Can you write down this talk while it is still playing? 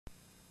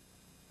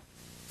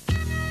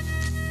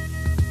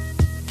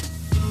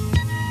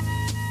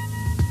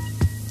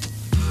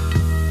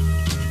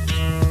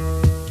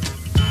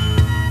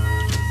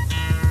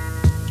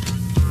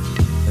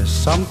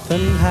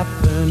something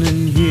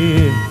happening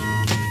here.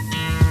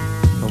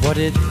 But what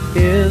it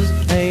is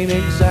ain't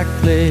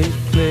exactly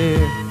clear.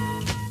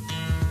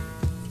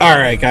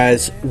 Alright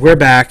guys, we're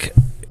back.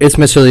 It's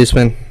Mr.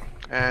 Leisman.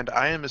 And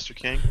I am Mr.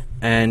 King.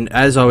 And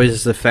as always,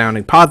 it's the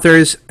Founding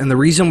Potters. And the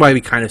reason why we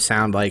kind of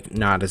sound like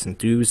not as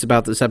enthused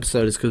about this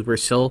episode is because we're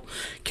still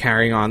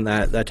carrying on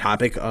that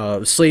topic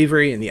of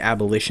slavery and the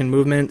abolition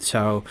movement.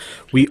 So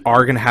we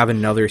are going to have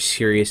another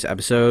serious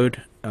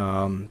episode.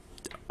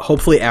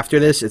 Hopefully after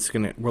this,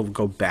 we'll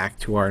go back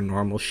to our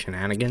normal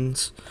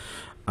shenanigans.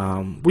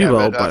 We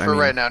will, but for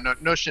right now,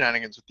 no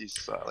shenanigans with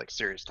these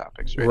serious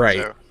topics, right? Right.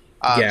 So,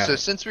 Yeah. So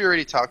since we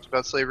already talked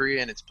about slavery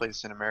and its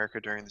place in America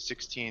during the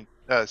 16,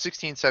 17,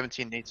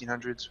 and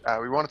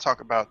 1800s, we want to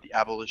talk about the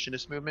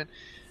abolitionist movement,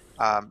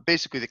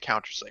 basically the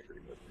counter-slavery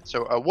movement.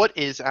 So what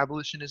is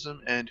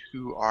abolitionism and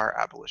who are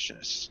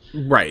abolitionists?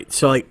 Right.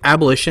 So,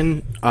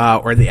 abolition,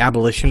 or the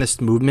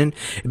abolitionist movement,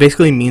 it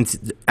basically means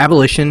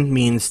abolition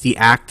means the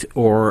act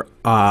or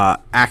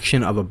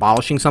action of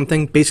abolishing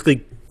something,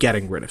 basically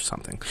getting rid of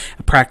something,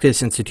 a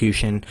practice,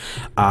 institution,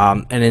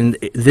 and in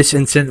this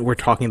instance, we're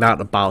talking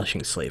about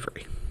abolishing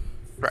slavery.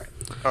 Right.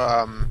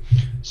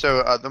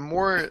 So the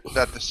more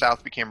that the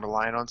South became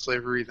reliant on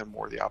slavery, the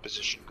more the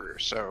opposition grew.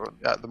 So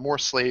the more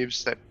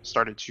slaves that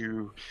started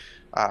to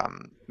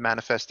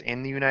manifest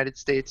in the United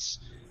States,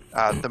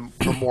 the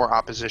more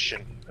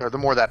opposition, or the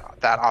more that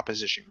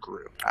opposition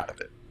grew out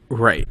of it.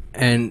 Right.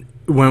 And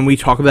when we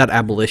talk about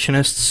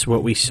abolitionists,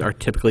 what we are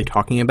typically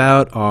talking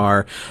about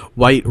are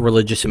white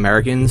religious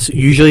Americans.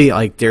 Usually,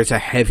 there's a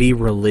heavy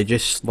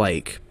religious,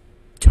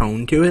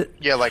 tone to it.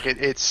 Yeah,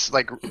 it's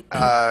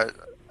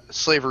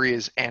slavery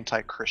is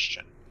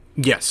anti-Christian.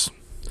 Yes.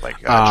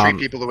 Treat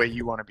people the way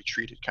you want to be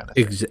treated, kind of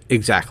thing.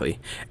 Exactly.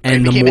 And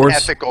it the became more an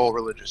ethical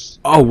religious.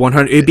 Oh,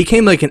 100. It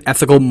became an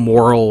ethical,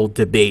 moral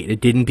debate.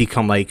 It didn't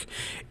become it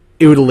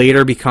would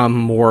later become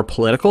more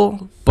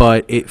political,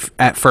 but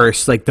at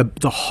first,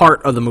 the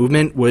heart of the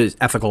movement was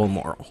ethical and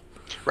moral.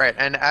 Right,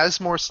 and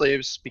as more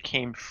slaves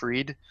became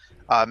freed,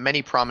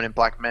 many prominent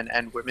black men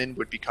and women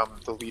would become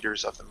the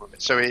leaders of the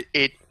movement. So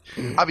it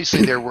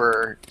obviously there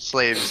were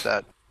slaves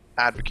that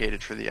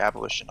advocated for the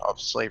abolition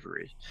of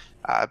slavery,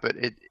 but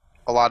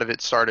a lot of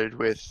it started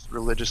with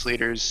religious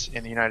leaders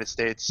in the United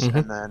States,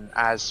 and then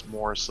as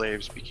more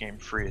slaves became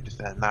freed,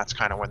 then that's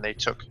kind of when they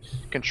took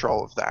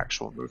control of the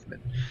actual movement.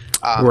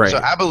 Right. So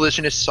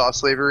abolitionists saw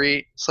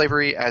slavery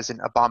as an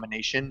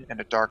abomination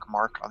and a dark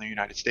mark on the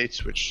United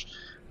States, which,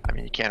 I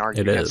mean, you can't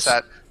argue against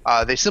that.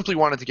 They simply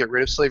wanted to get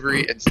rid of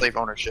slavery and slave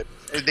ownership.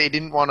 They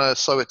didn't want to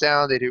slow it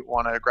down. They didn't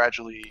want to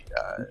gradually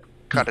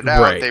cut it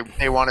out. Right.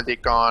 They wanted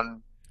it gone.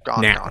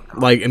 Gone.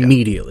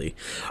 Immediately.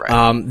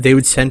 Right. They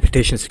would send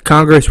petitions to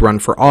Congress, run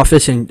for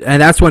office, and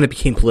that's when it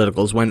became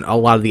political, is when a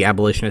lot of the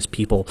abolitionist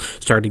people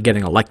started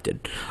getting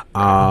elected.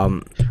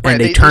 And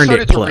they turned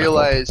it political.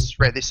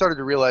 They started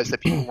to realize that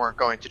people weren't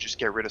going to just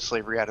get rid of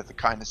slavery out of the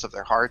kindness of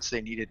their hearts.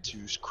 They needed to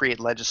create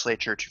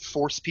legislature to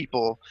force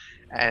people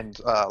and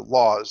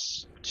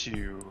laws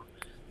to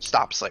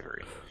stop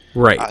slavery.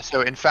 Right.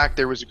 So, in fact,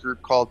 there was a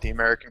group called the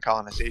American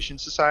Colonization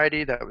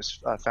Society that was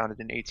founded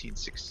in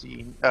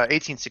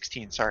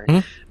 1816.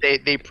 Sorry,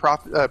 they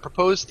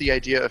proposed the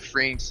idea of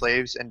freeing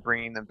slaves and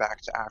bringing them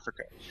back to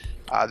Africa.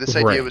 This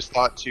idea was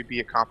thought to be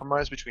a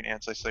compromise between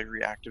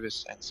anti-slavery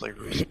activists and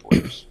slavery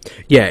supporters.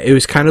 Yeah, it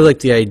was kind of like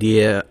the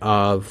idea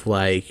of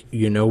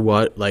you know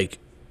what,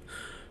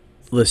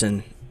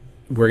 listen,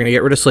 we're gonna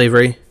get rid of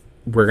slavery,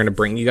 we're gonna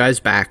bring you guys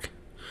back,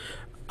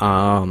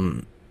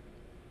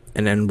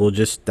 and then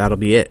that'll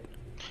be it.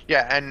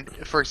 Yeah, and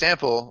for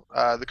example,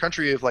 the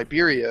country of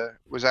Liberia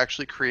was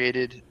actually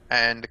created,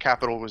 and the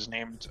capital was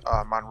named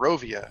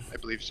Monrovia, I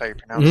believe is how you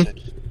pronounce it.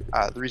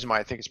 The reason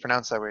why I think it's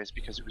pronounced that way is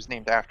because it was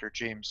named after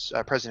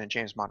President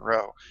James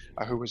Monroe,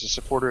 who was a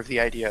supporter of the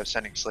idea of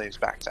sending slaves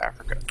back to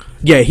Africa.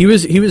 Yeah, he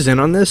was in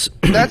on this.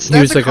 That's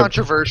a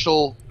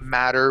controversial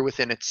matter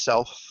within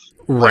itself.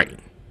 Right.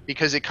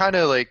 Because it kind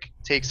of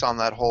takes on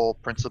that whole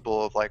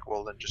principle of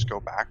well, then just go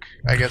back,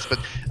 I guess. But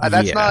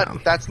that's not.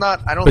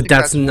 I don't. But think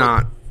that's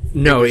not.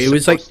 No, it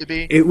was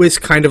it was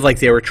kind of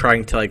they were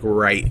trying to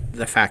right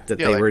the fact that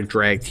they were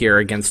dragged here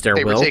against their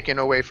will. They were taken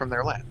away from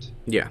their land.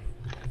 Yeah.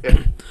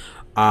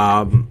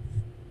 But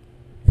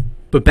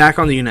back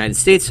on the United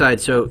States side,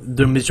 so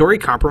the Missouri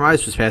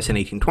Compromise was passed in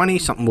 1820.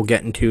 Something we'll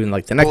get into in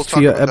the next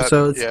few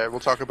episodes. Yeah,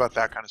 we'll talk about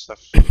that kind of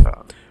stuff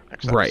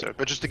next episode.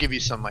 But just to give you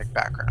some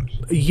background.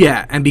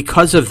 Yeah, and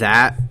because of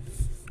that,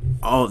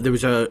 there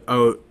was a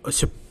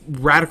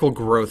rapid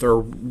growth in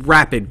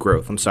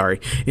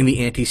the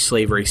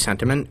anti-slavery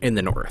sentiment in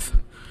the North.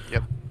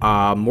 Yep.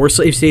 More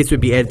slave states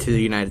would be added to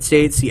the United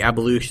States.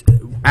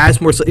 As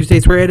more slave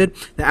states were added,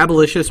 the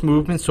abolitionist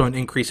movement saw an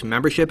increase in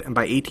membership, and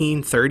by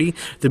 1830,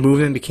 the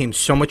movement became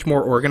so much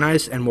more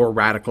organized, and more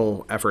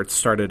radical efforts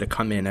started to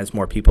come in as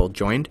more people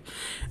joined.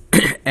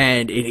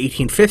 And in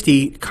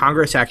 1850,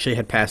 Congress actually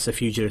had passed the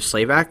Fugitive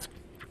Slave Act,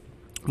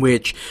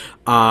 which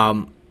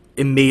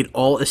it made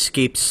all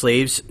escaped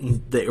slaves,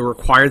 it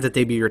required that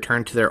they be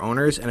returned to their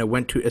owners, and it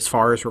went to as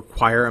far as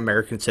require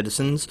American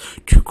citizens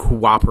to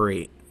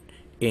cooperate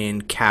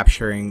in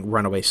capturing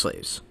runaway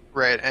slaves.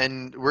 Right,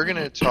 and we're going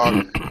to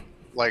talk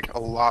like a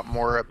lot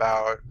more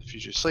about the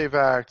Fugitive Slave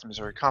Act, the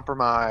Missouri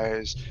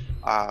Compromise.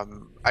 I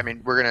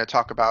mean, we're going to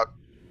talk about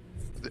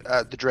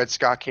the Dred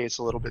Scott case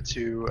a little bit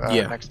too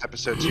next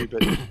episode too.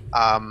 But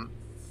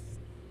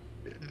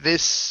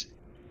this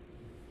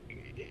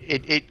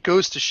it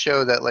goes to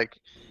show that like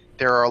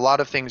there are a lot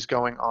of things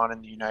going on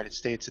in the United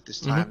States at this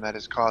time that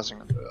is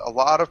causing a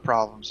lot of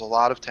problems, a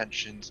lot of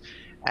tensions,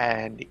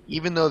 and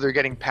even though they're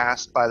getting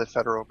passed by the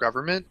federal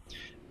government,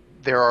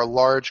 there are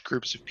large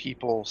groups of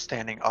people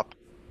standing up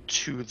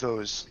to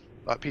those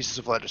pieces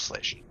of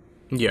legislation.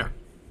 Yeah.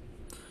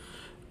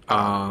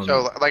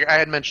 So, like I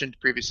had mentioned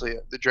previously,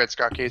 the Dred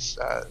Scott case,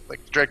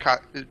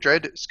 the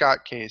Dred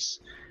Scott case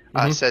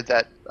said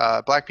that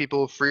black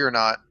people, free or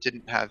not,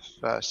 didn't have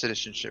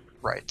citizenship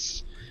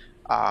rights.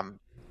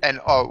 And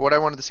what I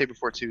wanted to say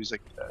before too is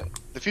like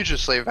the Fugitive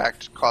Slave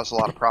Act caused a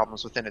lot of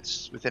problems within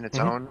its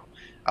own,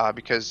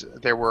 because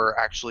there were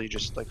actually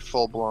just like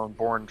full-blown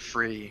born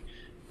free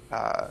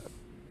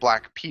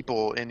black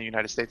people in the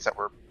United States that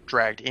were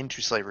dragged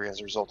into slavery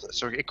as a result of it.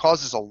 So it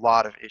causes a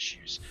lot of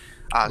issues.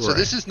 So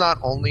this not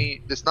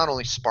only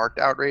sparked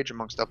outrage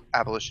amongst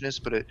abolitionists,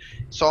 but it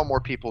saw more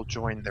people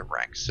join the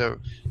ranks.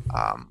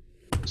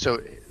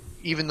 So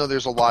even though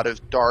there's a lot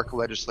of dark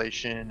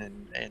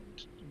legislation and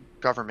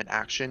government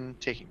action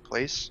taking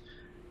place,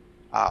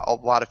 a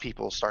lot of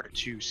people started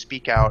to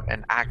speak out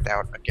and act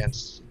out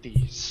against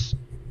these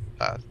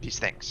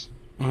things.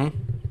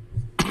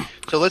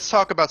 So let's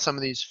talk about some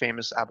of these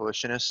famous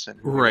abolitionists.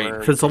 Right,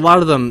 because a lot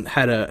of them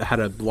had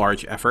a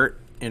large effort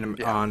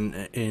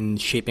in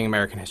shaping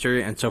American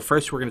history. And so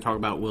first we're going to talk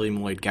about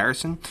William Lloyd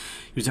Garrison.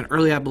 He was an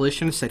early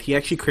abolitionist that he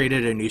actually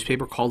created a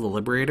newspaper called The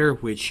Liberator,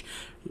 which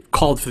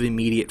called for the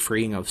immediate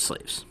freeing of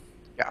slaves.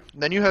 Yeah.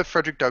 And then you have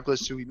Frederick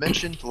Douglass, who we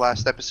mentioned the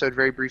last episode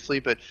very briefly,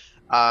 but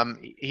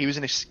he was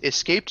an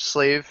escaped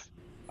slave.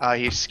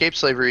 He escaped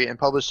slavery and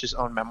published his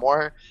own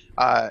memoir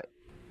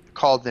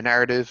called The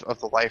Narrative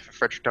of the Life of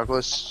Frederick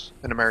Douglass,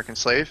 an American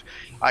Slave.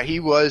 He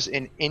was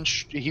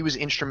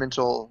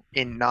instrumental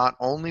in not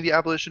only the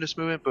abolitionist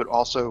movement, but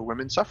also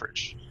women's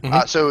suffrage.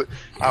 So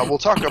we'll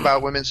talk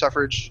about women's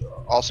suffrage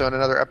also in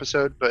another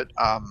episode, but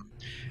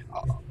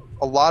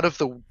a lot of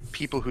the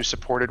people who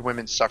supported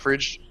women's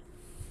suffrage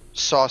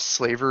saw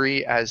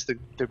slavery as the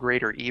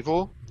greater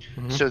evil.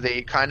 So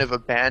they kind of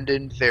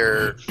abandoned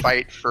their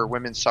fight for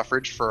women's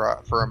suffrage for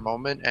a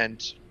moment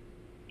and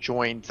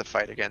joined the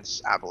fight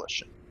against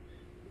abolition.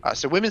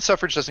 So women's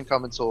suffrage doesn't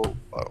come until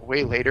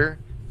way later,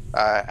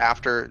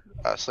 after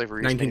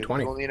slavery is made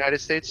illegal in the United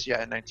States.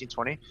 Yeah, in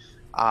 1920.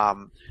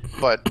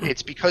 But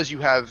it's because you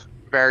have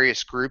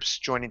various groups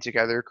joining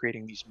together,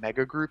 creating these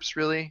mega groups,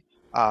 really,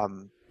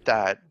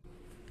 that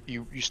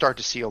you start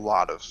to see a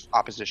lot of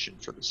opposition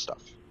for this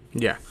stuff.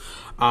 Yeah.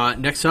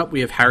 Next up, we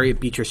have Harriet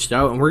Beecher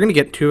Stowe, and we're going to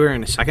get to her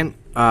in a second.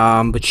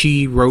 But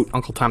she wrote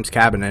Uncle Tom's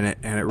Cabin, and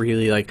it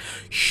really like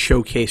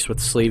showcased what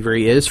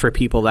slavery is for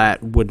people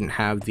that wouldn't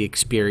have the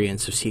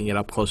experience of seeing it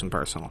up close and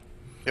personal.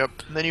 Yep.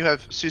 And then you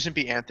have Susan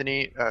B.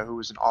 Anthony, who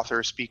was an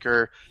author,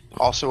 speaker,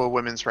 also a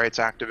women's rights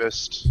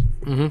activist.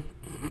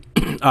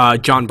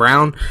 John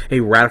Brown, a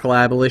radical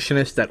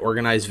abolitionist that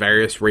organized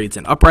various raids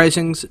and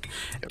uprisings. Yep.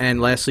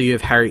 And lastly, you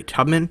have Harriet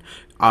Tubman,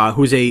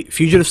 who's a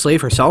fugitive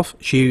slave herself.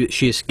 She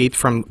escaped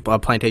from a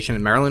plantation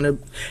in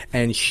Maryland,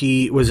 and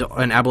she was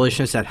an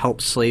abolitionist that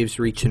helped slaves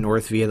reach the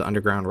North via the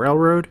Underground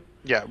Railroad.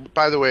 Yeah,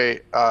 by the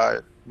way,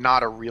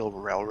 not a real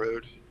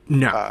railroad.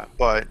 No.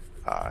 But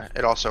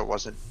it also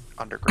wasn't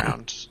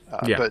underground.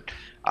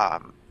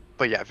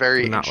 But yeah,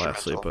 very not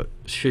lastly, but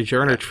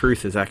Sojourner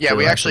Truth is actually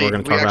we actually we're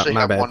going to talk actually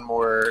about. have one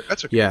more.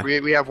 That's okay. Yeah,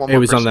 we have one more. It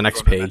was on the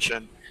next page.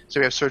 So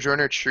we have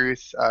Sojourner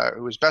Truth,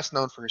 who was best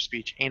known for her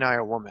speech, "Ain't I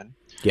a Woman?"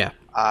 Yeah.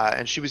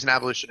 And she was an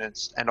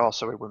abolitionist and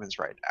also a women's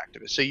rights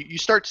activist. So you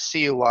start to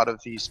see a lot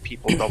of these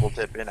people double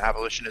dip in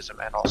abolitionism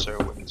and also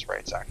women's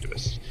rights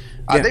activists.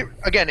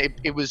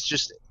 It was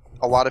just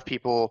a lot of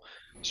people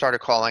started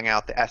calling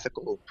out the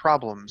ethical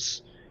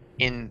problems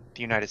in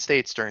the United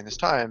States during this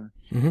time,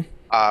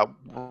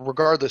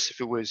 regardless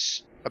if it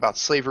was about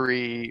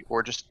slavery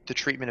or just the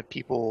treatment of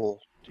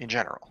people in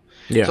general.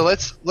 Yeah. So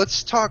let's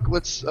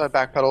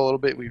backpedal a little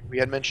bit. We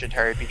had mentioned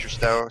Harriet Beecher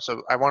Stowe,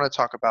 so I want to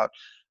talk about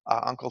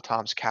Uncle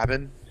Tom's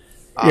Cabin,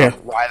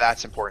 why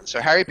that's important.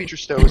 So Harriet Beecher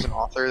Stowe is an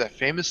author that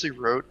famously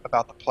wrote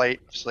about the plight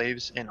of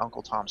slaves in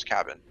Uncle Tom's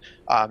Cabin.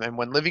 And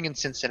when living in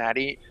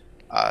Cincinnati,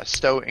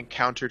 Stowe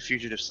encountered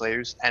fugitive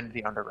slaves and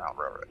the Underground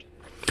Railroad.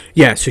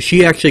 Yeah, so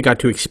she actually got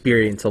to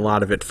experience a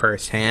lot of it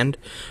firsthand,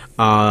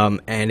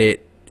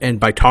 and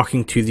by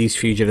talking to these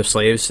fugitive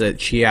slaves, that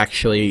she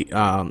actually,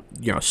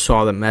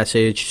 saw the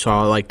message,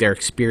 saw like their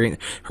experience,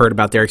 heard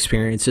about their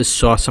experiences,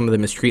 saw some of the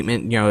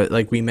mistreatment.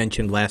 Like we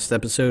mentioned last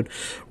episode,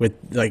 with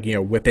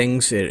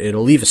whippings,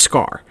 it'll leave a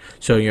scar.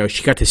 So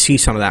she got to see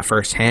some of that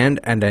firsthand,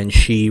 and then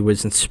she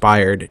was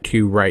inspired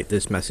to write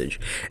this message.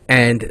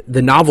 And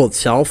the novel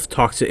itself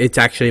it's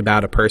actually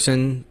about a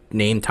person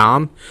named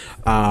Tom,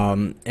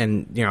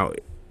 and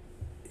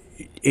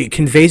it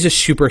conveys a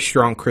super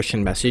strong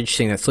Christian message,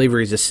 saying that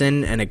slavery is a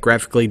sin, and it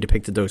graphically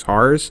depicted those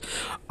horrors.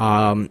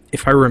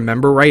 If I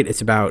remember right,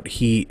 it's about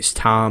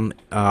Tom,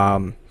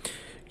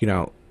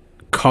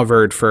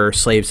 covered for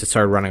slaves that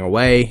started running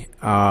away,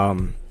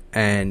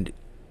 and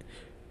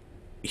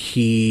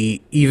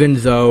he, even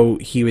though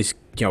he was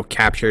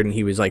captured and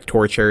he was like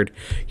tortured,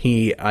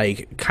 he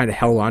like kind of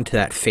held on to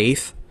that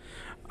faith,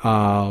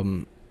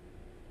 and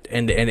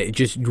it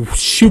just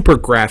super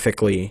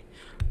graphically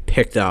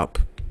picked up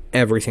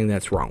everything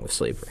that's wrong with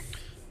slavery.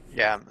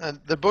 Yeah,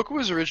 the book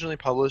was originally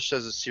published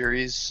as a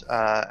series,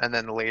 and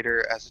then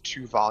later as a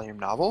 2-volume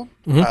novel.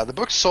 The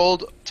book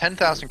sold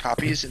 10,000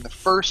 copies in the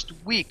first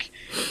week,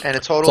 and a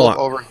total of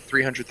over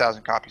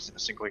 300,000 copies in a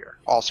single year.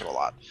 Also a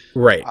lot.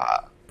 Right.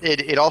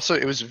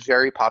 It was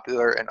very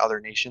popular in other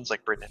nations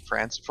like Britain and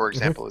France. For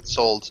example, it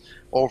sold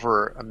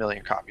over 1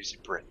 million copies in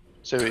Britain.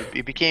 So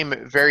it became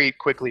very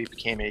quickly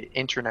became an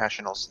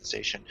international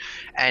sensation.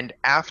 And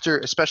after,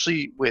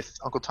 especially with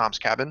Uncle Tom's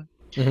Cabin,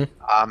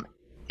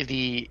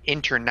 the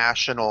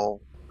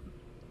international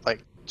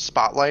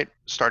spotlight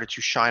started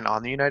to shine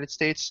on the United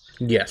States.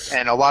 Yes.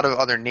 And a lot of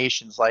other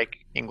nations like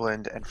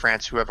England and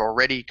France, who have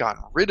already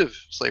gotten rid of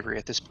slavery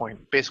at this point,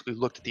 basically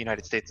looked at the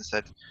United States and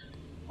said,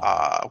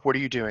 what are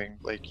you doing?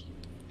 Like,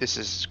 this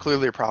is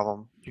clearly a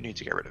problem. You need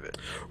to get rid of it.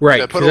 Right.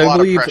 So it put a lot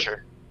of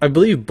pressure. I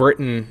believe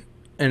Britain,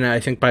 and I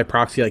think by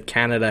proxy, like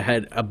Canada,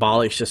 had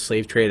abolished the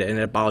slave trade and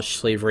abolished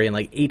slavery in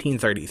like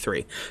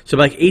 1833. So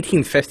by like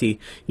 1850,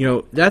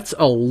 that's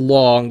a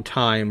long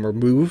time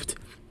removed.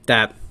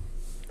 That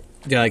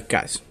they're like,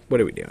 guys, what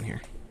are we doing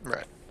here?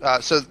 Right.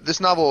 So this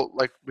novel,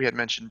 like we had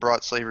mentioned,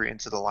 brought slavery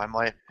into the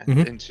limelight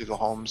and into the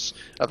homes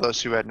of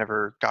those who had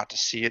never got to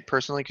see it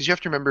personally. Because you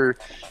have to remember,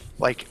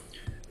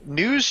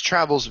 news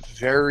travels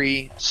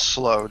very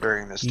slow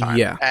during this time.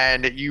 Yeah.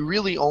 And you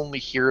really only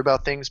hear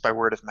about things by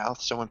word of mouth.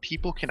 So when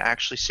people can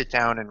actually sit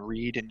down and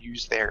read and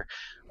use their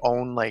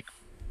own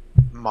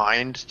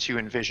mind to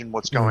envision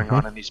what's going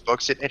on in these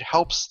books, it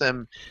helps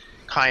them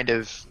kind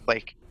of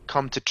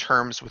come to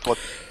terms with what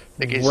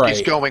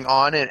is going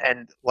on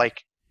and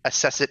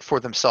assess it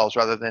for themselves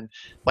rather than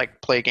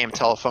play a game of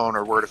telephone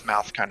or word of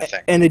mouth kind of thing.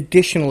 And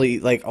additionally,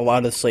 a lot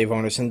of the slave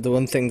owners, and the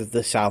one thing that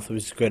the South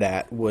was good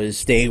at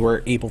was they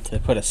were able to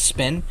put a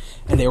spin,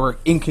 and they were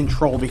in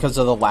control because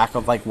of the lack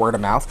of word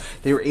of mouth.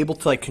 They were able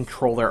to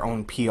control their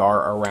own PR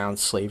around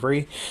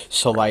slavery.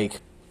 So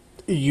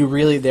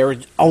there were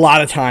a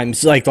lot of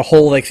times the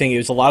whole thing, it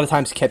was a lot of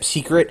times kept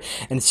secret,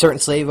 and certain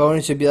slave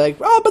owners would be like,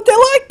 oh, but they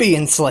like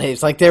being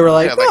slaves. They were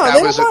like,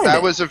 that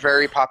was a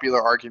very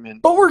popular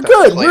argument. But we're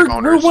good.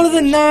 We're one of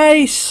the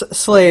nice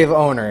slave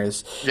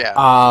owners.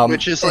 Yeah.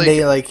 Which is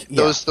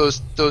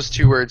those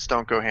two words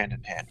don't go hand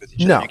in hand with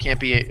each other. No. You can't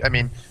be. I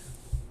mean,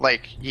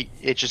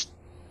 it just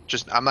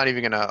I'm not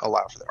even going to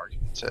allow for the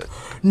argument.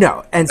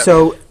 No, and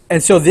so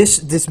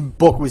this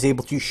book was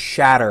able to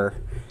shatter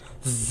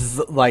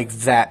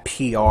that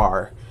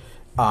PR,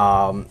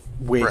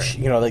 which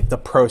right. the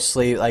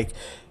pro-slave,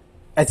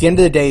 at the end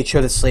of the day, it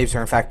showed that slaves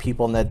are in fact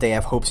people and that they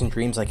have hopes and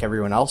dreams like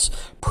everyone else.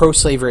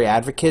 Pro-slavery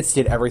advocates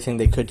did everything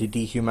they could to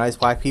dehumanize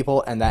black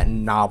people, and that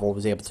novel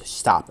was able to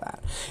stop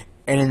that.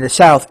 And in the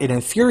South, it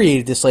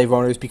infuriated the slave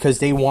owners because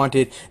they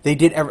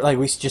did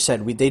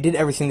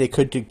everything they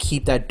could to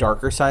keep that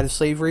darker side of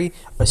slavery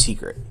a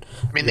secret.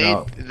 I mean,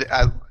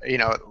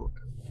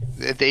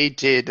 they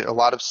did, a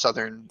lot of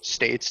southern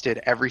states did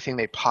everything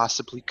they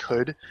possibly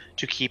could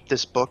to keep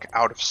this book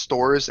out of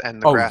stores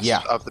and the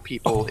grasp of the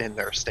people in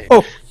their state.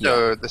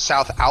 So the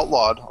South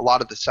outlawed, a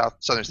lot of the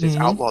southern states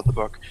outlawed the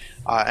book.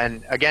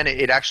 And again,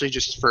 it actually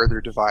just further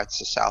divides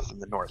the South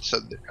and the North. So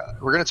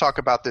we're going to talk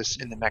about this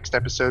in the next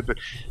episode, but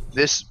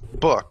this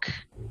book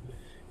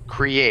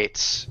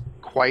creates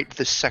quite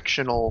the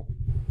sectional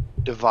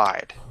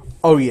divide.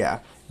 Oh, yeah.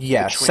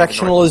 Yeah,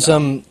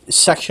 sectionalism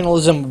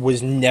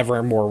was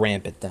never more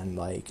rampant than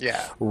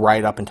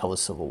right up until the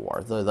Civil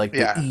War,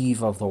 the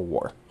eve of the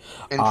war.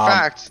 In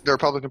fact, the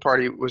Republican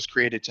Party was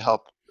created to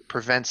help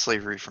prevent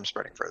slavery from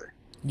spreading further.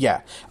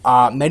 Yeah.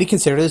 Many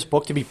consider this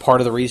book to be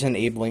part of the reason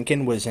Abe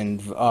Lincoln was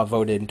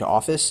voted into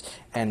office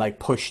and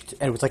pushed,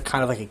 and it was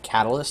kind of a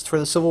catalyst for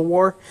the Civil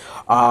War.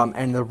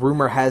 And the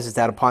rumor has is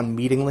that upon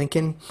meeting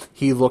Lincoln,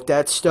 he looked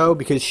at Stowe,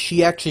 because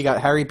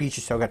Harriet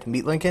Beecher Stowe got to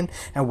meet Lincoln,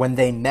 and when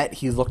they met,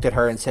 he looked at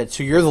her and said,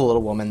 so you're the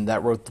little woman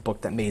that wrote the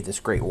book that made this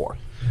great war.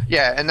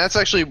 Yeah, and that's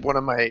actually one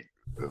of my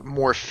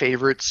more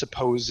favorite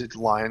supposed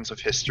lines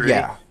of history.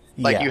 Yeah.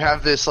 You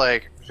have this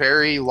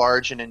very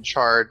large and in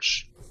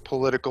charge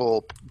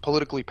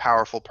politically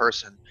powerful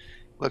person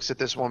looks at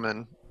this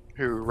woman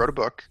who wrote a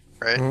book,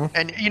 right?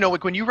 And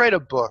when you write a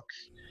book,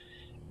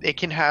 it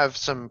can have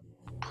some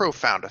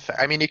profound effect.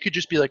 I mean, it could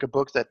just be a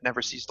book that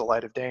never sees the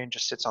light of day and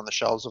just sits on the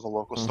shelves of a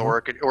local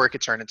store, or it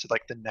could turn into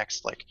the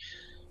next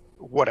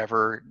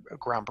whatever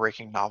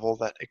groundbreaking novel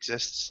that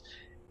exists.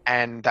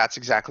 And that's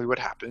exactly what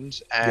happened.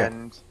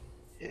 And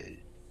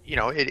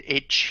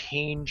it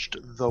changed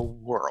the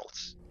world.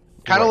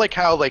 Kind of like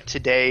how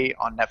today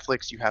on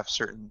Netflix you have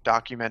certain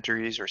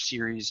documentaries or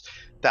series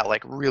that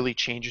really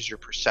changes your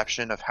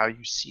perception of how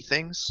you see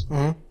things.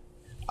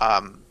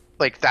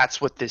 Like that's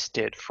what this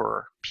did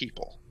for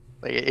people.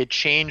 Like it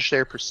changed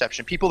their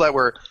perception. People that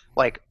were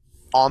like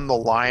on the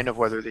line of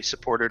whether they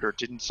supported or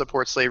didn't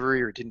support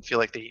slavery or didn't feel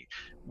like they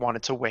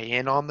wanted to weigh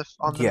in on the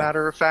Yeah.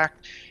 matter of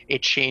fact,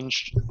 it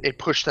changed. It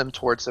pushed them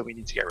towards that we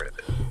need to get rid of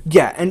it.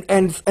 Yeah,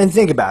 and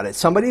think about it.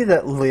 Somebody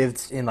that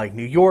lived in like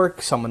New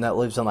York, someone that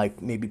lives in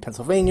like maybe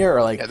Pennsylvania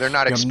or like Yeah, they're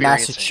not experiencing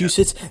it.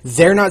 Massachusetts,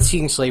 they're not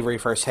seeing slavery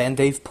firsthand.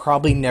 They've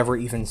probably never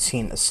even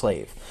seen a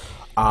slave.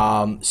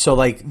 So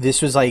like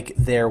this was like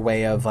their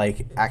way of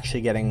like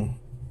actually getting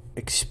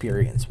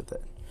experience with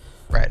it.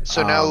 Right.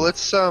 So now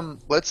let's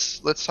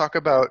talk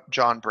about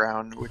John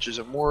Brown, which is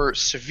a more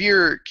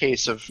severe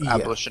case of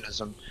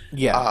abolitionism.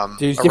 Yeah,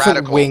 there's A different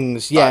radical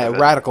wings. side Yeah, of it.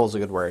 radical is a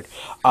good word.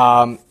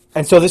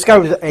 And so this guy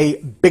was a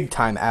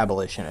big-time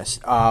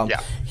abolitionist.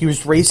 Yeah. He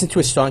was raised into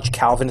a staunch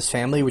Calvinist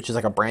family, which is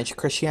like a branch of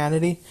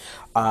Christianity,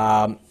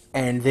 and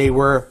they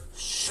were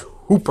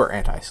super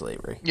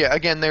anti-slavery. Yeah.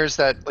 Again, there's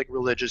that like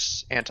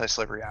religious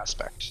anti-slavery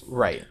aspect.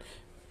 Right.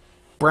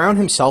 Brown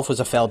himself was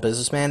a failed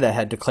businessman that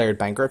had declared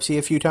bankruptcy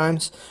a few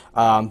times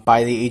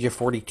by the age of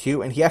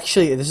 42, and he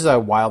actually, this is a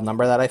wild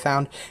number that I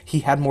found,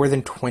 he had more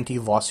than 20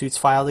 lawsuits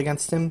filed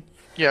against him.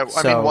 Yeah,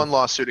 I So- mean, one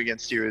lawsuit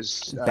against you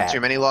is Bad. too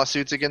many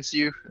lawsuits against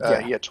you. Yeah.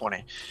 You had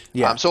 20.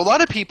 Yeah. So a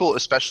lot of people,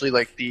 especially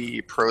like the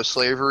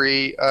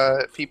pro-slavery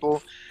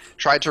people,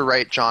 tried to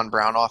write John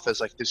Brown off as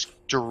like this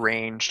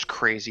deranged,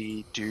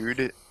 crazy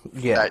dude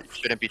Yeah. that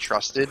shouldn't be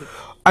trusted.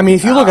 I mean,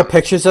 if you look at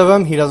pictures of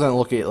him, he doesn't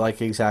look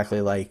like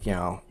exactly like, you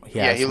know, he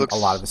Yeah, has he looks- a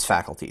lot of his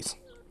faculties.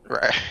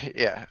 Right.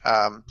 Yeah.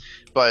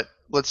 But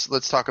let's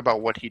talk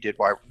about what he did.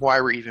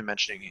 Why we're even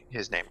mentioning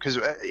his name? Because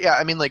yeah,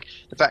 I mean, like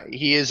the fact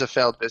he is a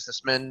failed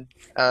businessman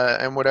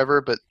and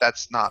whatever, but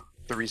that's not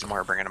the reason why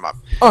we're bringing him up.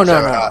 Oh,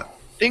 no, So, no.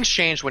 things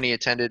changed when he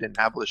attended an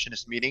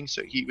abolitionist meeting.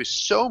 So he was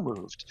so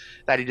moved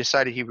that he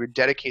decided he would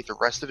dedicate the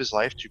rest of his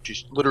life to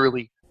just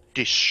literally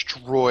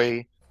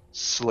destroy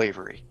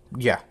slavery.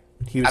 Yeah.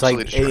 He was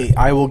Absolutely like, destroyed. hey,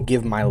 I will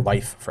give my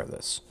life for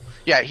this.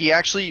 Yeah, he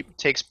actually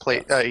takes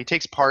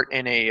part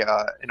in a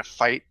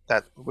fight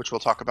which we'll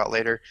talk about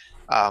later,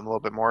 a little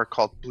bit more,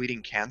 called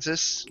Bleeding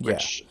Kansas. Yeah.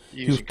 Which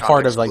He was using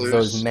part of context like clues-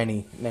 those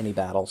many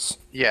battles.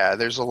 Yeah,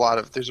 there's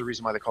a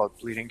reason why they call it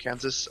Bleeding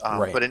Kansas.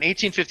 Right. But in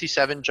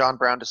 1857, John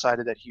Brown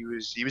decided that he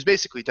was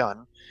basically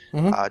done,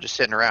 Mhm. just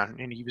sitting around,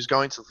 and he was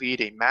going to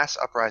lead a mass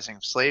uprising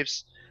of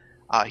slaves.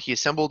 He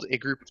assembled a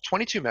group of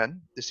 22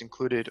 men. This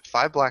included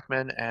 5 black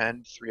men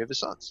and 3 of his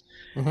sons.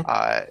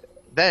 Mhm.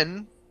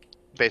 Then,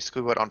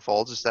 basically, what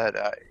unfolds is that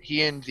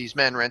he and these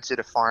men rented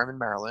a farm in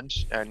Maryland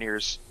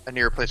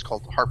near a place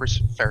called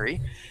Harper's Ferry,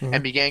 Mhm.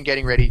 and began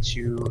getting ready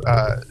to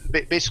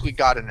basically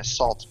got an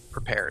assault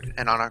prepared.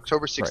 And on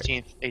October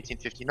 16th,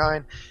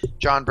 1859,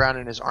 John Brown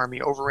and his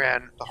army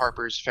overran the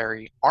Harper's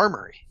Ferry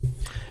armory.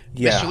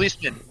 Yeah. Mr.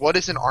 Leisman, what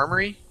is an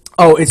armory?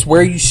 Oh, it's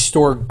where you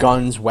store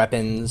guns,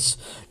 weapons,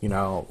 you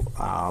know,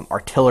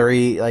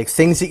 artillery, like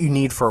things that you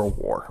need for a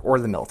war or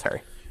the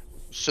military.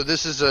 So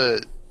this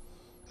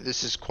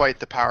is quite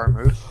the power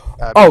move.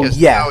 Oh, Because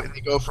yeah. now they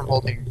go from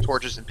holding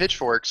torches and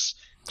pitchforks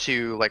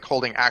to like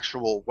holding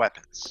actual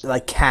weapons.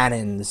 Like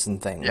cannons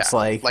and things. Yeah,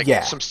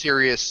 Like some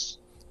serious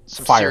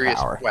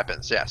Firepower.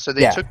 weapons. Yeah. So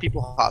they Yeah. took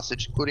people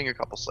hostage, including a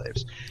couple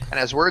slaves. And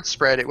as word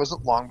spread, it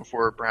wasn't long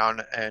before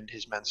Brown and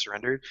his men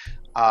surrendered.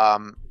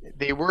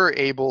 They were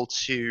able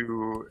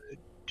to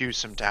do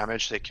some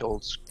damage. They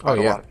killed quite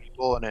a yeah. lot of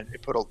people, and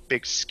it put a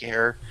big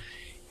scare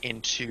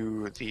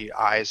into the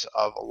eyes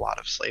of a lot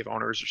of slave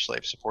owners or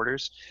slave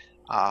supporters.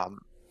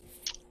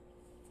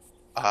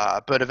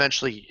 But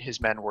eventually his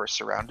men were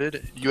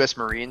surrounded. U.S.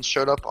 Marines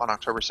showed up on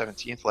October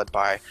 17th, led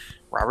by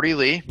Robert E.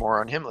 Lee.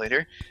 More on him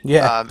later.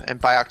 Yeah. And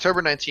by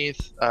October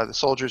 19th, the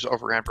soldiers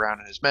overran Brown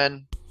and his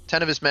men.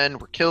 10 of his men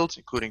were killed,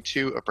 including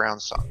 2 of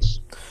Brown's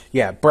sons.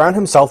 Yeah, Brown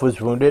himself was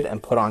wounded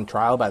and put on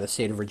trial by the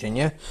state of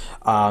Virginia.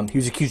 He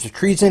was accused of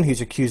treason, he was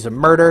accused of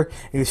murder,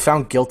 he was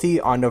found guilty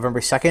on November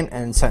 2nd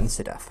and sentenced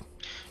to death.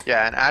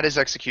 Yeah, and at his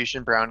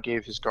execution, Brown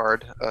gave his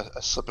guard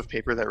a slip of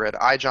paper that read,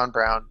 "I, John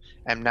Brown,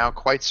 am now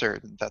quite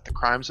certain that the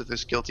crimes of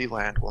this guilty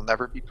land will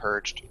never be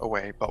purged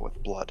away but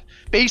with blood."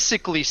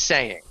 Basically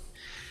saying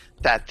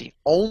that the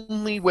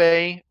only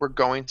way we're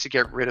going to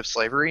get rid of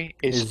slavery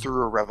is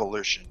through a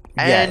revolution.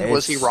 Yeah, And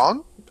was he it's-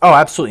 wrong? Oh,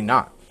 absolutely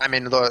not. I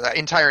mean, the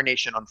entire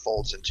nation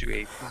unfolds into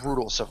a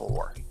brutal civil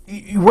war.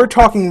 We're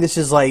talking, this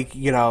is like,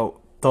 you know,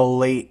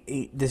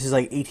 this is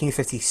like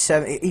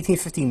 1857,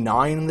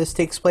 1859 when this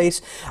takes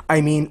place.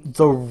 I mean,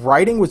 the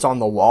writing was on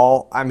the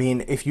wall. I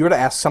mean, if you were to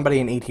ask somebody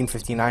in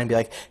 1859, be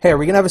like, hey, are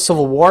we going to have a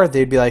civil war?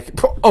 They'd be like,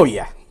 oh,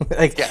 yeah.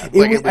 Like, Yeah, it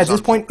like, was, it was at this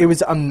on- point, it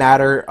was a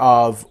matter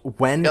of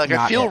when, Yeah, like I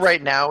not feel if.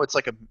 right now it's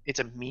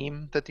a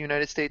meme that the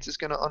United States is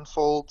going to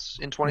unfold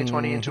in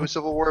 2020 into a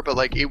civil war, but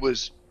like it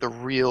was the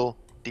real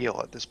deal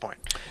at this point.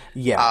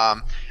 Yeah.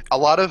 A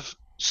lot of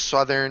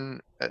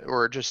Southern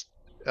or just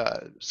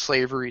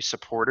slavery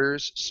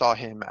supporters saw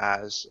him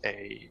as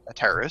a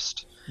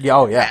terrorist, Yeah,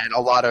 oh, yeah. and a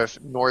lot of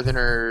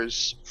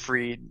Northerners,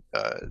 freed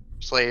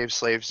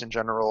slaves in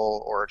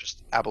general, or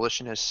just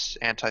abolitionists,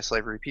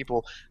 anti-slavery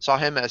people saw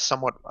him as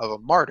somewhat of a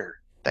martyr.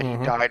 that he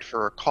died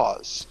for a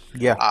cause.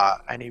 Yeah.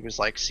 And he was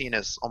like seen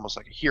as almost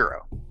like a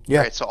hero. Yeah.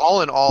 Right. So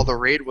all in all, the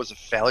raid was a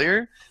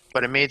failure,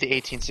 but it made the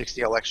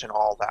 1860 election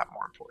all that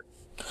more important.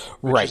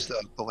 Which is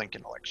the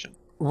Lincoln election.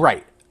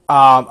 Right.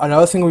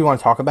 Another thing we want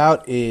to talk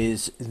about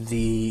is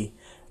the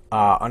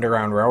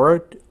Underground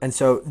Railroad. And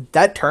so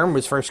that term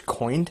was first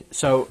coined.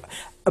 So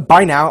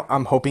by now,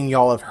 I'm hoping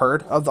y'all have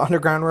heard of the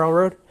Underground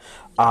Railroad.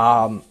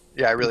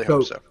 Yeah, I really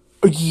hope so.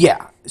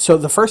 Yeah. So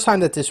the first time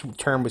that this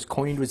term was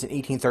coined was in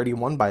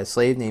 1831 by a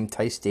slave named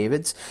Tice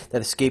Davids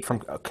that escaped from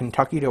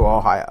Kentucky to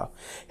Ohio.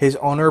 His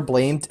owner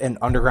blamed an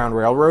Underground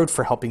Railroad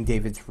for helping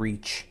Davids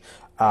reach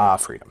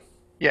freedom.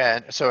 Yeah,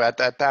 and so at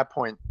that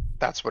point,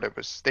 that's what it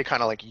was. They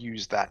kind of like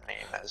used that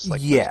name as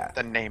like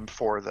the name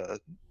for the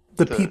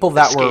people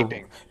that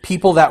escaping.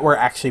 were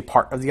actually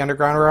part of the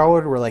Underground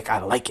Railroad were like, I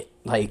like it.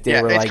 Like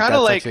they were it's like, kind that's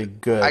of like, actually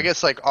good. I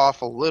guess like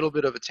off a little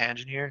bit of a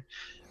tangent here.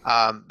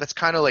 That's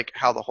kind of like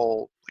how the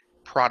whole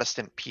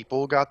Protestant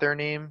people got their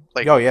name.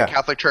 Like the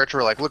Catholic Church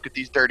were like, look at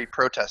these dirty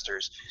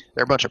protesters.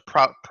 They're a bunch of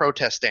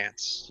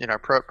Protestants,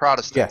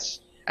 Protestants.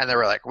 Yeah. And they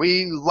were like,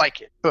 we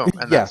like it. Boom.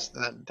 And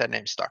that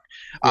name stuck.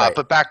 Right.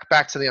 But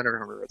back to the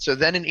Underground Railroad. So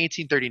then in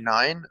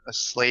 1839, a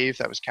slave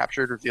that was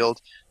captured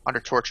revealed under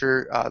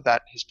torture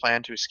that his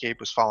plan to escape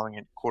was following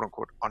a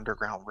quote-unquote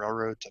Underground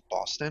Railroad to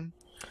Boston.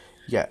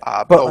 Yeah.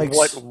 But like,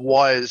 what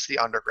was the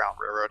Underground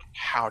Railroad?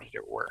 How did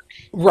it work?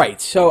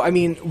 Right. So, I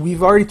mean,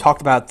 we've already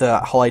talked about the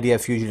whole idea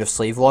of fugitive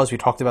slave laws. We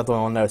talked about the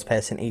one that was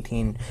passed in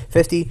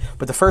 1850,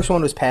 but the first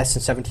one was passed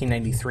in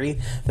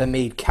 1793 that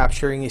made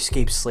capturing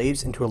escaped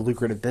slaves into a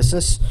lucrative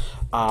business.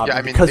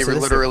 I mean, they were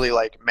literally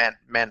like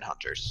men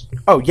hunters.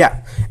 Oh,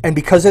 yeah. And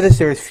because of this,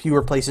 there was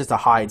fewer places to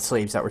hide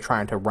slaves that were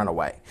trying to run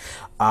away.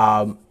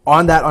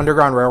 On that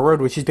Underground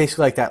Railroad, which is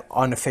basically like that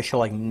unofficial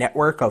like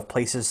network of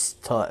places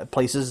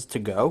to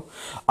go,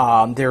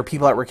 there were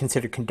people that were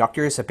considered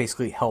conductors that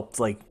basically helped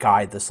like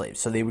guide the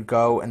slaves. So they would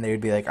go and they would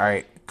be like, all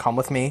right, come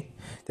with me.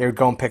 They would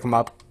go and pick them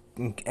up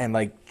and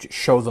like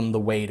show them the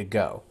way to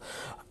go.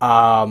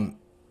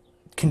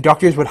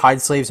 Conductors would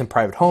hide slaves in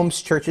private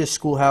homes, churches,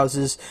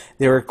 schoolhouses.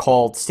 They were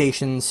called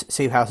stations,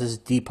 safe houses,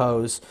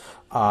 depots.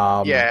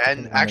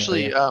 And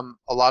actually, a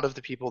lot of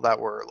the people that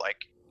were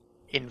like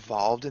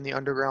involved in the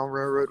Underground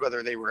Railroad,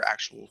 whether they were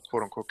actual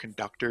quote-unquote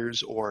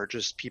conductors or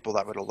just people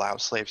that would allow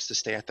slaves to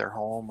stay at their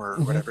home or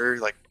whatever,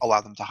 like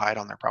allow them to hide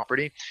on their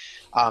property,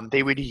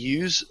 they would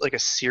use like a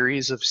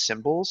series of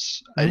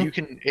symbols.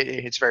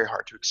 It's very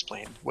hard to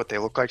explain what they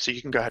look like, so you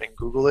can go ahead and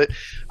Google it.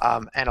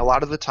 And a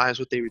lot of the times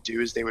what they would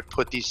do is they would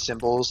put these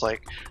symbols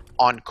like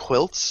on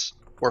quilts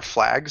or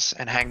flags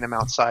and hang them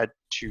outside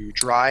to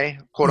dry,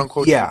 quote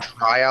unquote, to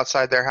dry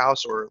outside their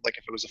house, or like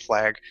if it was a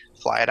flag,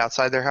 fly it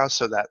outside their house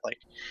so that like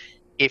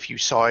if you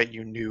saw it,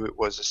 you knew it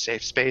was a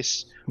safe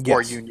space,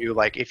 or you knew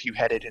like if you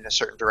headed in a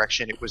certain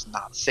direction, it was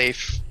not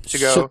safe to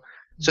go.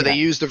 So they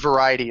used a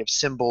variety of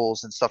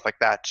symbols and stuff like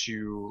that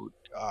to,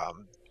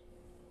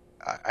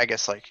 I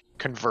guess, like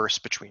converse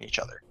between each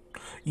other.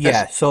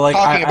 Yeah, so like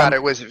talking about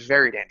it was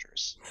very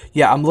dangerous.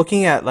 Yeah, I'm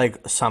looking at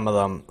like some of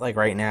them like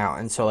right now,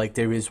 and so like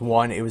there was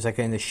one. It was like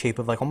in the shape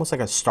of like almost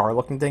like a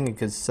star-looking thing,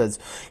 because it says,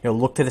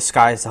 look to the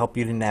skies to help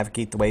you to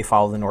navigate the way.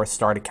 Follow the North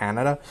Star to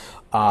Canada.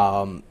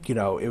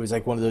 It was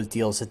like one of those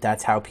deals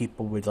that's how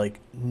people would like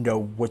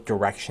know what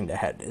direction to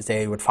head, is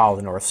they would follow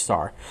the North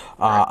Star.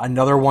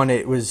 Another one,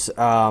 it was.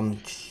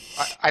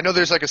 I know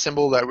there's like a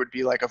symbol that would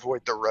be like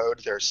avoid the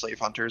road. There are slave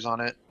hunters on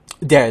it.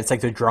 Yeah, it's like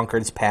the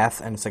drunkard's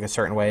path, and it's like a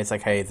certain way. It's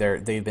like, hey,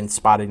 they've been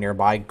spotted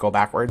nearby. Go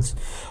backwards.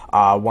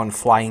 One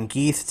flying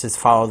geese. It says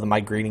follow the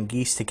migrating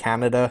geese to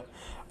Canada.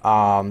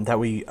 That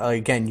we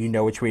again, you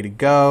know which way to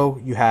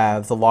go. You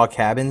have the log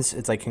cabins.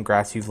 It's like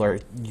congrats,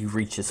 you've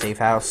reached a safe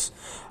house.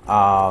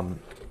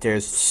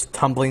 There's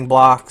tumbling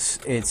blocks.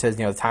 It says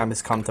the time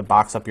has come to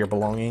box up your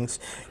belongings.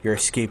 Your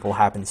escape will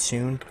happen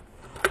soon.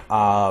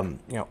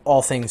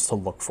 All things to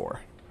look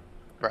for.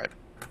 Right.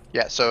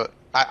 Yeah. So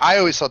I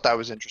always thought that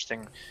was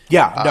interesting.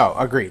 Yeah. No.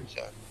 Agreed.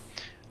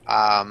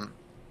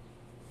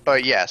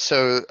 But yeah.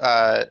 So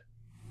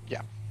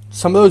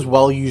some of those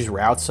well-used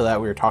routes, so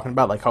that we were talking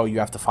about, like, oh, you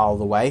have to follow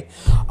the way.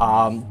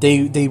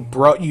 They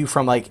brought you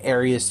from like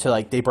areas to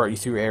like they brought you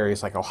through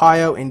areas like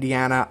Ohio,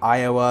 Indiana,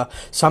 Iowa.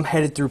 Some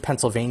headed through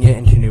Pennsylvania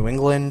into New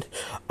England.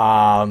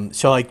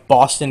 So like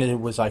Boston, it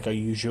was like a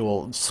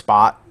usual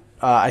spot.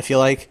 I feel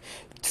like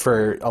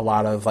for a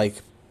lot of like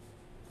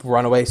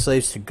runaway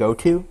slaves to go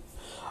to.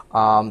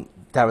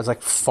 That was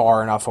like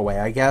far enough away,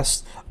 I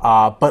guess.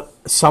 But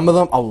some of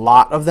them, a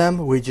lot of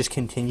them, would just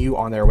continue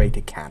on their way to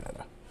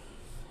Canada.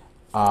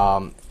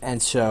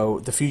 And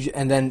so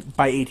and then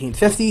by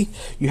 1850,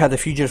 you had the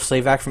Fugitive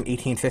Slave Act from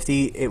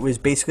 1850. It was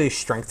basically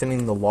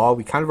strengthening the law.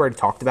 We kind of already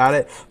talked about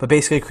it, but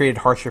basically created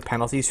harsher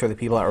penalties for the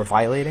people that were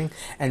violating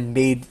and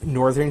made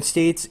northern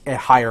states at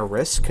higher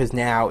risk, because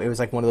now it was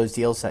like one of those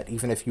deals that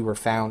even if you were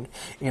found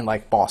in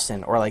like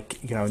Boston or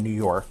like New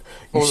York,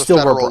 you still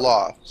were federal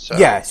law. So.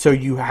 Yeah, so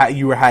you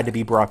had to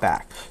be brought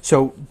back.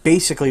 So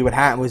basically, what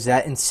happened was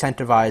that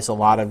incentivized a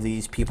lot of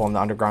these people on the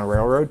Underground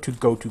Railroad to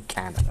go to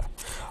Canada.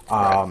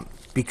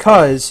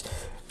 Because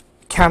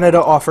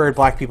Canada offered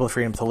black people the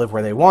freedom to live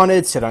where they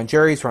wanted, sit on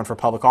juries, run for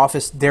public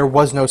office. There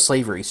was no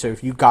slavery. So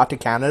if you got to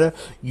Canada,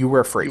 you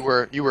were free.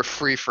 You were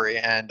free,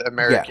 and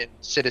American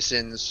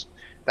citizens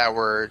that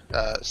were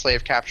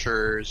slave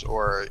capturers,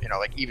 or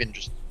like even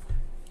just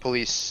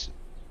police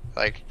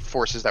like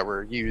forces that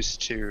were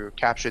used to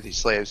capture these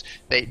slaves,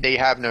 they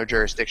have no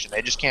jurisdiction.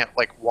 They just can't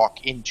like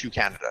walk into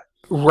Canada.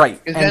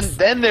 Right. And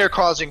then they're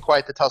causing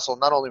quite the tussle,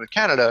 not only with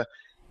Canada,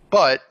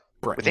 but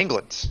with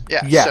England.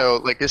 Yeah.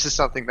 So like this is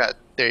something that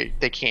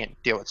they can't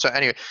deal with. So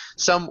anyway,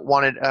 some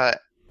wanted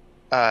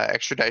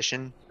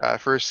extradition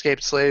for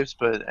escaped slaves,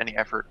 but any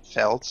effort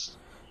failed.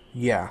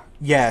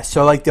 Yeah.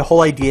 So like the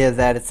whole idea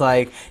that it's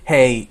like,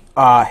 hey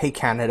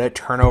Canada,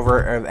 turn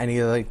over any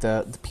of like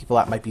the people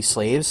that might be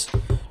slaves.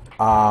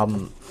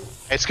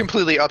 It's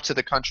completely up to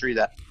the country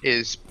that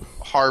is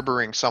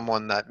harboring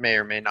someone that may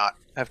or may not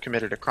have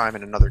committed a crime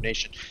in another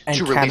nation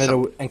to release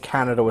them. And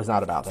Canada was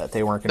not about that.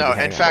 They weren't going to.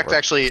 No, in fact,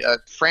 actually,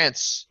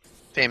 France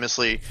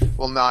famously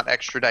will not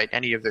extradite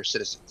any of their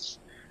citizens.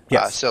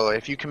 Yes. So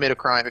if you commit a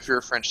crime, if you're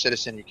a French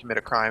citizen, you commit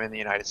a crime in the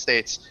United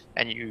States,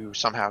 and you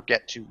somehow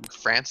get to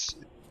France,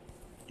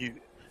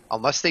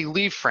 unless they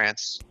leave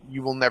France,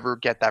 you will never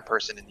get that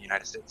person in the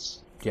United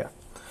States. Yeah.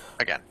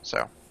 Again,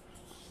 so.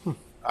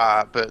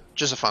 But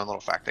just a fun little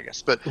fact, I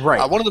guess. But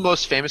one of the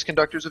most famous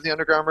conductors of the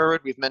Underground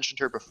Railroad, we've mentioned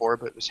her before,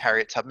 but it was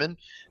Harriet Tubman.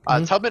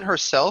 Tubman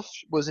herself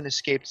was an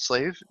escaped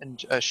slave,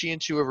 and she and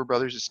two of her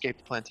brothers escaped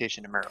the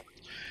plantation in Maryland.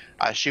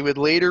 She would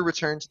later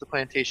return to the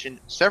plantation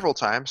several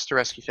times to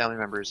rescue family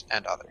members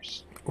and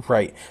others.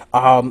 Right.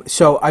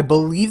 So I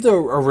believe the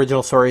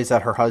original story is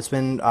that her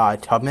husband,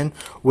 Tubman,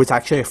 was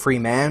actually a free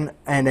man,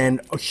 and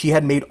then she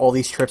had made all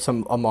these trips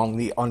along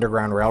the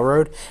Underground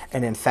Railroad,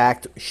 and in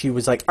fact, she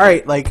was like, all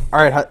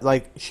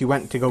right, she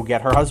went to go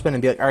get her husband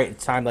and be like, all right,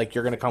 it's time, like,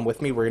 you're going to come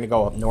with me, we're going to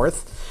go up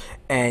north,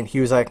 and he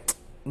was like,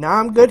 nah,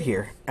 I'm good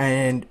here,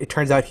 and it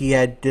turns out he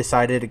had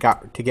decided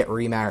to get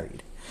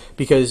remarried,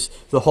 because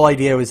the whole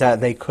idea was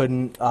that they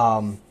couldn't,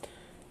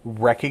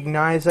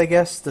 recognize, I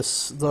guess,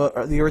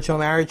 the original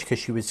marriage because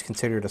she was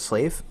considered a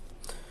slave.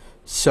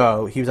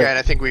 So he was like, and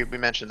I think we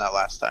mentioned that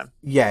last time.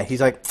 Yeah, he's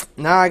like,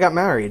 nah, I got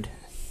married.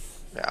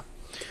 Yeah.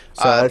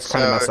 So that's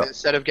kind of messed up.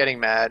 Instead of getting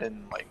mad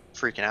and like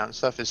freaking out and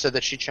stuff, it said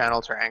that she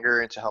channeled her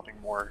anger into helping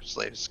more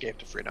slaves escape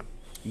to freedom.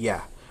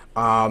 Yeah.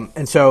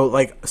 And so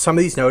like some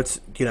of these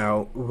notes,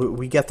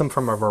 we get them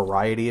from a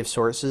variety of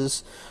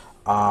sources.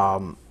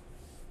 For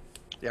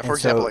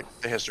example,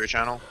 like the History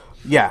Channel.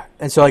 Yeah,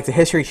 and so like the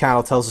History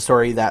Channel tells the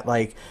story that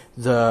like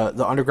the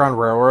Underground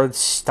Railroad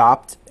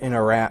stopped in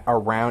around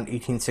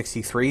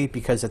 1863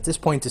 because at this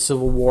point the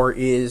Civil War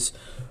is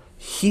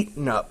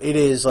heating up. It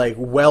is like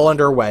well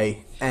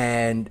underway,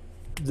 and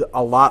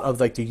a lot of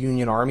like the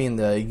Union Army and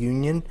the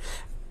Union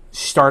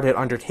started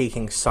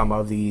undertaking some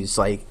of these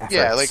like efforts.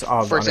 Yeah, like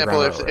for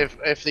example,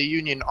 if the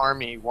Union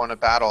Army won a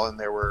battle and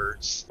there were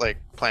like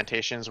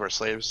plantations where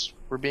slaves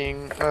were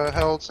being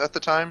held at the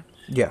time.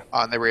 Yeah.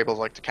 And they were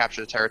able to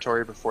capture the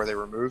territory before they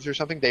were moved or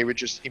something, they would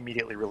just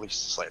immediately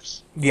release the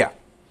slaves. Yeah.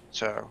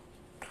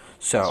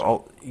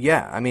 So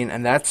yeah, I mean,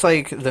 and that's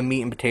like the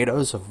meat and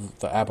potatoes of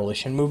the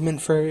abolition movement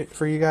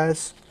for you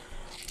guys.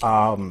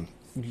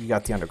 You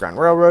got the Underground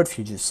Railroad,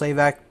 Fugitive Slave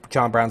Act,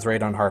 John Brown's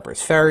raid on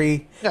Harper's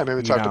Ferry. Yeah, maybe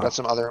we talked about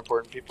some other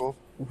important people.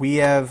 We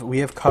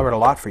have covered a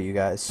lot for you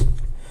guys.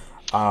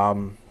 I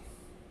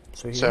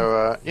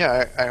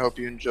hope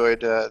you enjoyed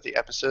the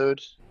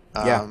episode.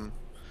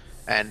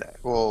 And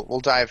we'll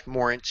dive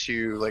more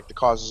into like the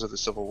causes of the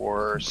Civil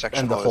War, sectionalism,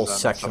 and the whole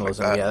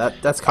sectionalism.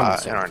 Like that's coming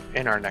soon.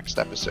 in our next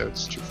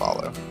episodes to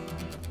follow.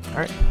 All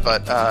right,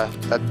 but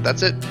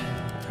that's it.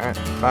 All right,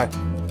 bye.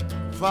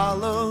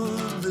 Follow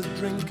the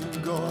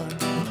drinking gourd.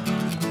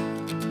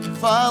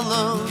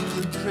 Follow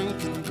the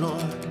drinking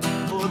gourd.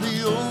 For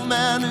the old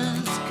man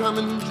is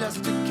coming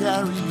just to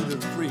carry you to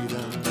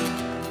freedom.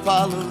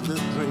 Follow the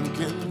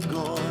drinking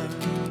gourd.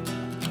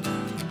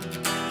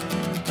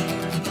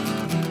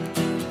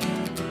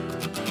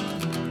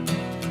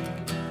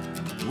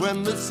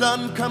 When the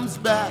sun comes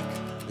back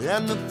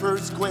and the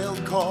first quail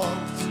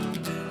calls,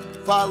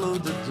 follow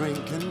the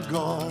drinking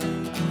gourd.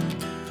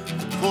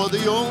 For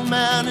the old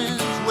man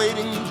is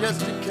waiting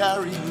just to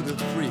carry you to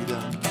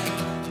freedom.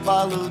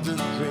 Follow the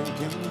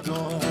drinking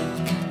gourd.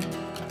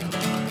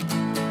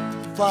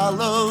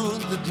 Follow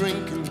the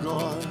drinking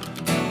gourd.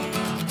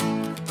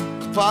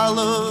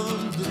 Follow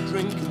the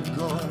drinking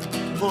gourd.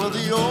 For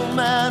the old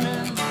man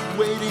is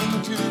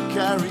waiting to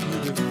carry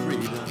you to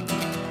freedom.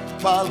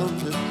 Follow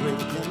the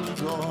drinking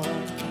gourd.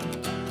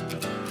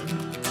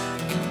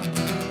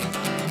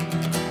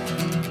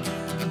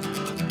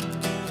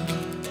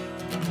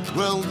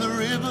 Well, the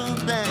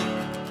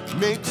riverbank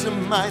makes a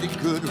mighty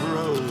good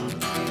road.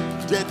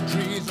 Dead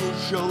trees will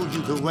show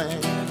you the way.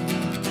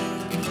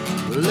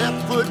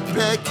 Left foot,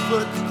 peg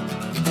foot,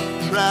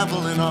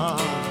 traveling on.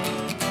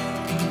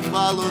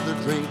 Follow the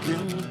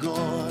drinking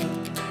gourd.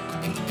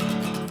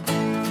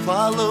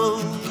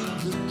 Follow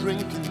the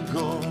drinking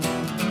gourd.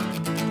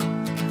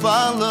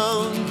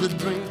 Follow the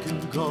drinking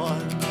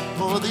gourd.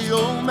 For the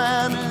old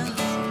man is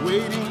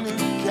waiting to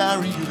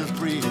carry you to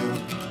freedom.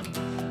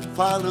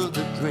 Follow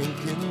the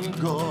drinking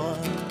gourd.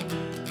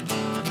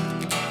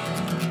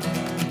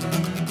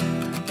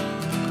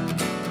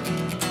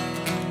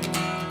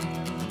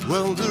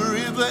 Well, the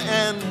river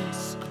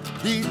ends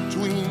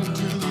between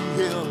two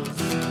hills.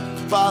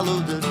 Follow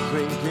the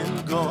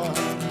drinking gourd.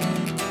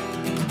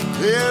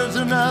 There's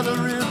another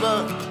river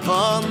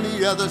on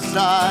the other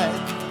side.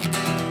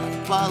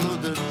 Follow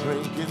the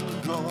drinking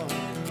gourd.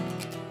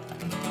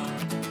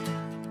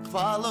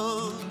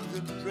 Follow the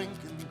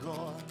drinking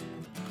gourd.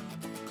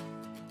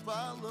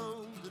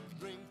 Follow the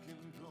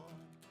drinking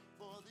gourd.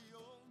 For the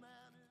old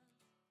man is...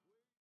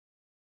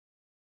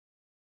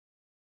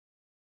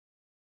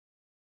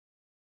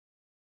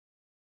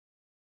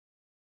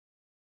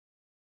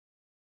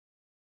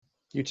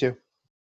 You too.